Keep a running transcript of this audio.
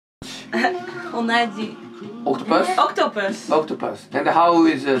Onaji. Octopus? Octopus. Octopus. And how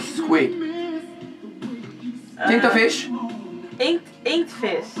is a squid? Tintafish?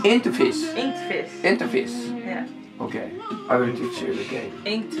 Inktvis. Inktvis. Inktvis. Inktvis. Yeah. Okay, I will teach you the game.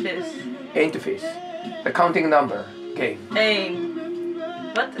 Inktvis. Inktvis. The counting number game.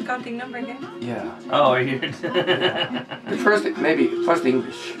 What? The counting number again? Yeah. Oh, are you? The first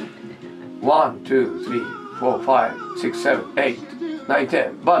English. 1, 2, 3, 4, 5, 6, 7, 8, 9,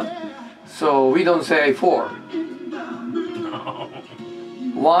 10. But so we don't say 4.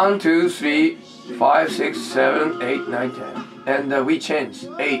 1, 2, 3, 5, 6, 7, 8, 9, 10. And we change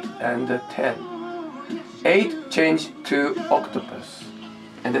 8 and 10. 8 change to octopus.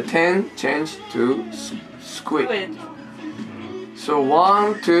 And the 10 change to squid. So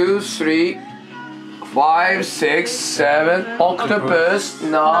 1, 2, 3, 5, 6, 7, octopus,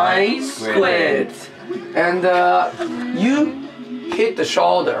 9, squid. And you hit the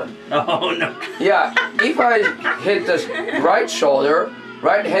shoulder. Oh no. Yeah, if I hit the right shoulder,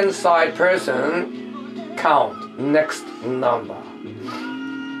 right hand side person count next number.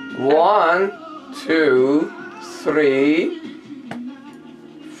 1, 2, 3,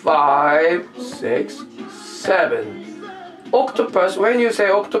 5, 6, 7. Octopus, when you say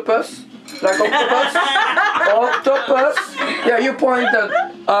octopus, like octopus, octopus, yeah, you point the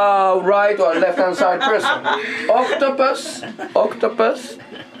right or left hand side person. Octopus, octopus,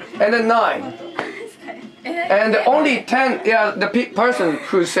 and then 9. And only 10, yeah, the person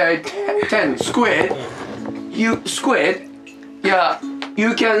who said 10, squid, yeah,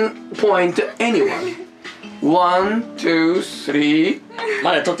 you can point to anyone. 1, 2, 3,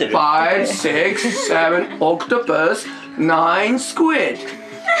 5, 6, 7, octopus, 9, squid.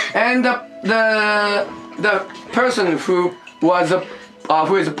 And the person who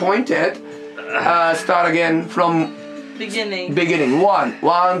is appointed start again from beginning.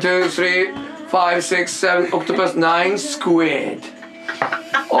 1, 2, 3, 5, 6, 7, octopus, 9, squid.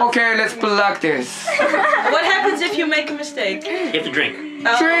 Okay, let's practice. What happens if you make a mistake? You have to drink.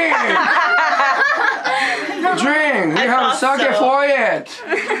 Oh. Drink. We have sake for it.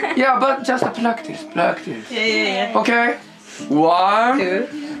 Yeah, but just practice. Yeah. Okay. 1, 2.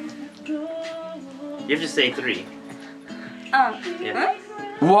 You have to say 3. Yeah.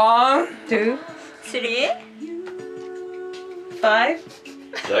 1, 2, 3, 5,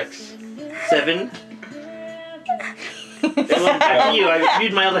 6, 7. After you, I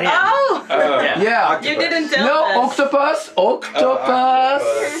used my other hand. Oh! yeah. You didn't tell No, us. octopus.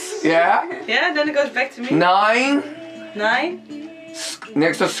 Yeah. Yeah, then it goes back to me. 9. 9.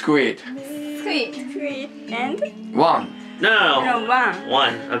 Next to squid. squid, and 1, No. 1,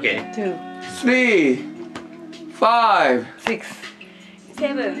 1. Okay. 2, 3, 5. 6.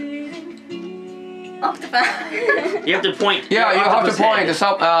 7. Octopus. You have to point. Yeah, you have to point the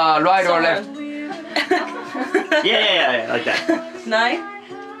right or left. Yeah, like that. 9.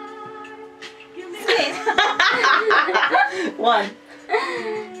 1.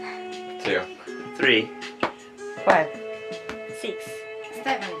 2. 3. 5. 6,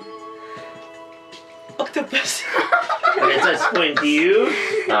 7. Octopus. Okay, so it's pointing to you.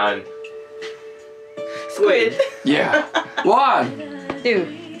 9. Squid. Yeah. 1. 2.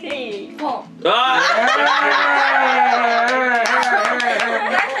 3, 4. Ah!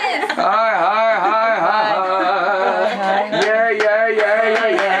 Hi.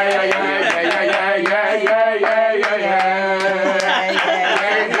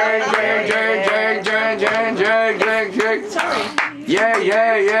 Sorry. Yeah.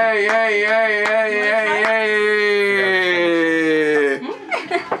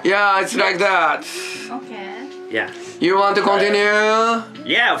 Yeah, it's like that. Okay. Yeah. You want to continue?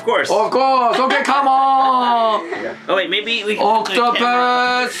 Yeah, of course. Of course. Okay, come on. Oh wait, maybe we can.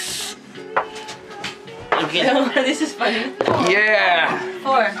 Octopus. Again. This is funny. Yeah.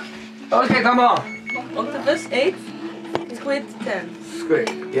 4. Okay, come on. Octopus 8. Squid 10. Squid.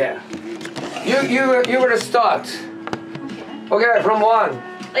 Yeah. You gonna start. Okay, from 1.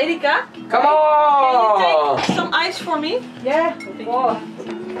 Erika, Come can on. you take some ice for me? Yeah. 4.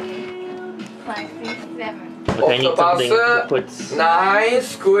 5, 6, 7. Okay, I need something to put. 9,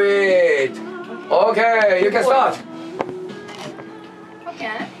 squid. Okay, you can start.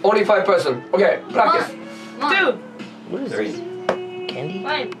 Okay. Only 5 person. Okay, practice. 2. What is this? Candy?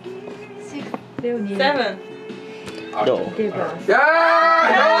 5, 6, 7. No. Yeah. No.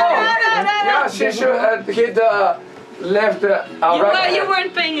 Yeah, she should hit the left. Right. You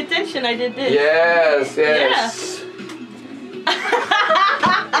weren't paying attention. I did this. Yes.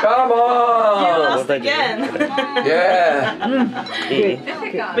 Come You on. lost again. Yeah.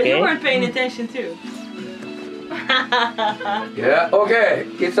 difficult. But you weren't paying attention too. Yeah, okay.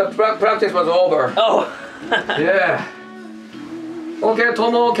 It's a practice was over. Oh. Yeah. Okay,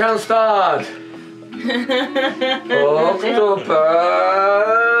 Tomo can start.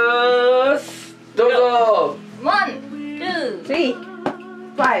 Octopus. Dozo. 1, 2, 3,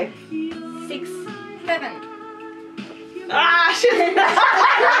 5. 6, 7. Ah, shit.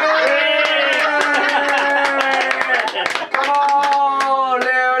 Come on,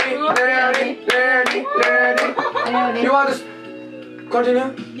 Larry. You want to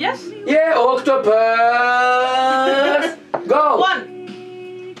continue? Yes. Yeah, octopus. Go.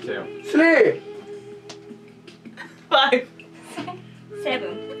 1, 2, 3. 5.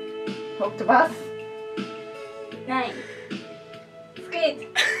 7, Octopus. 9. Squid.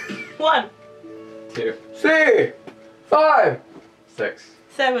 1, 2, 3. 5. 6,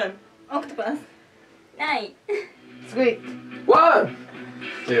 7. Octopus. 9. Squid. 1.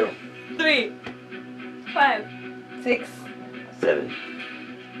 2, 3, 5. 6. 7.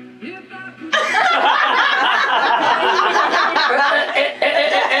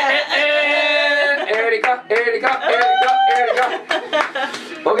 Erika.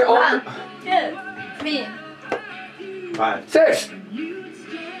 Okay, 1, 2, 3. 5, 6.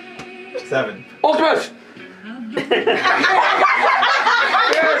 7, Octopus.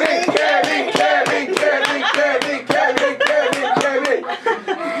 Kevin.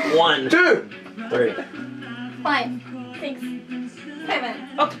 1. 2. 3, 5, 6,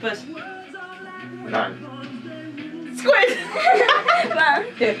 7. Octopus. 9, Squid. 1,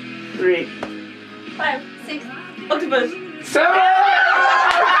 2. 3. 5, 6. Octopus. 7.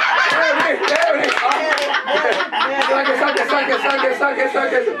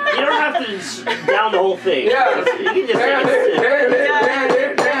 You don't have to down the whole thing. Yeah. You can just say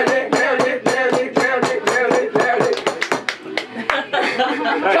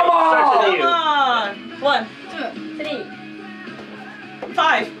Come on. Come on. 1, 2, 3.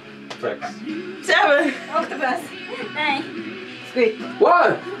 5, 6, 7. Octopus. 9. Squid.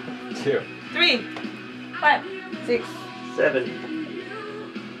 1. 2, 3, 5. 6. 7.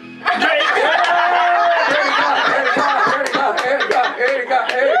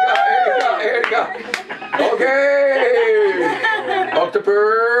 Erika. Okay.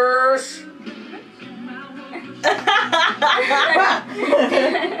 Octopus.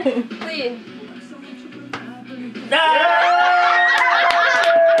 3.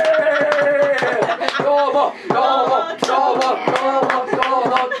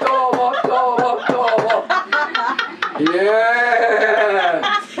 Yeah.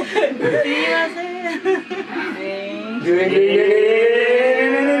 すいません。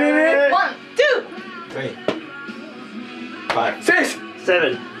 1. 3, 5, 6.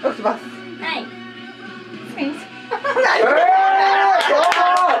 7. Octopus. 9. Squid.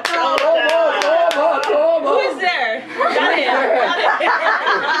 Who is there? Got it.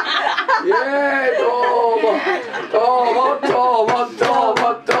 Yeah,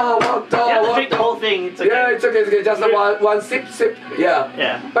 You have to drink the whole thing. It's okay. Yeah, it's okay. Just one sip. Yeah.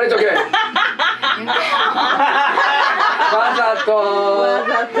 Yeah. But it's okay. Wazato.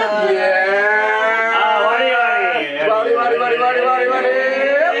 Yeah. Wari.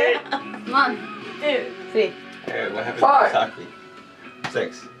 1, 2, 3, Okay, what happened 5. to Saki?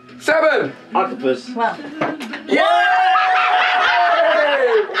 6, 7. Octopus. 1. Yay!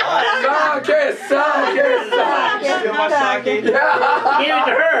 Sake. Still my sake? Yeah. Give it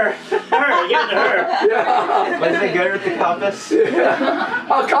to her. Give it to her. Yeah. Wasn't it good with the compass?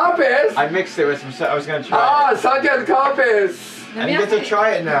 Oh, compass. I mixed it with some. I was gonna try Ah, it. sake and compass. And you get to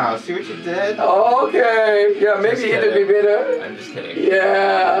try it now. See what you did? Okay. Yeah, maybe Just it'll be kidding. better. I'm just kidding.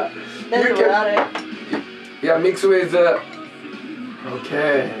 Yeah. That's You can- about it. Yeah, mix with okay.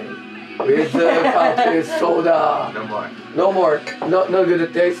 With compass soda. No more. No more. No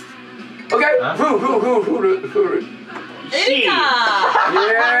good taste. Okay. Huh? Who? She. Erika.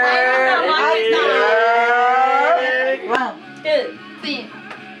 Yeah. 1. 2, 3.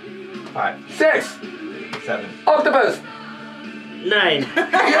 5, 6. 7. Octopus. 9.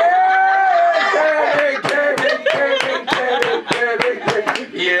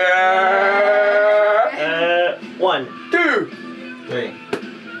 Yeah. 1. 2. 3.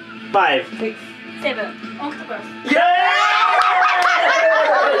 5. 6. 7. Octopus. Yeah.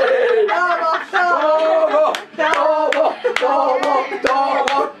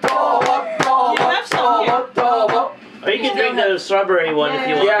 Or you can drink the strawberry one if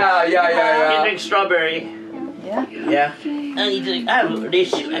you want. Yeah. You can drink strawberry. Yeah. Yeah. I need to. I have a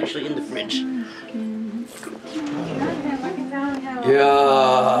tissue actually in the fridge.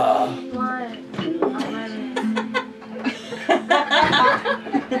 Yeah.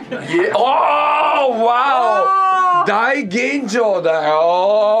 Yeah. Oh wow. 大吟醸だ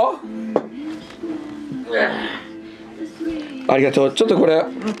よ。ありがとう。ちょっとこれ。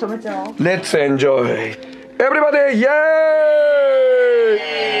止めちゃおう。 Let's enjoy. Everybody, yay!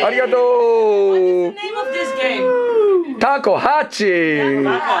 ありがとう。 Name of this game? タコハチ。 Taco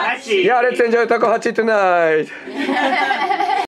Hachi. Yeah, let's enjoy taco hachi tonight.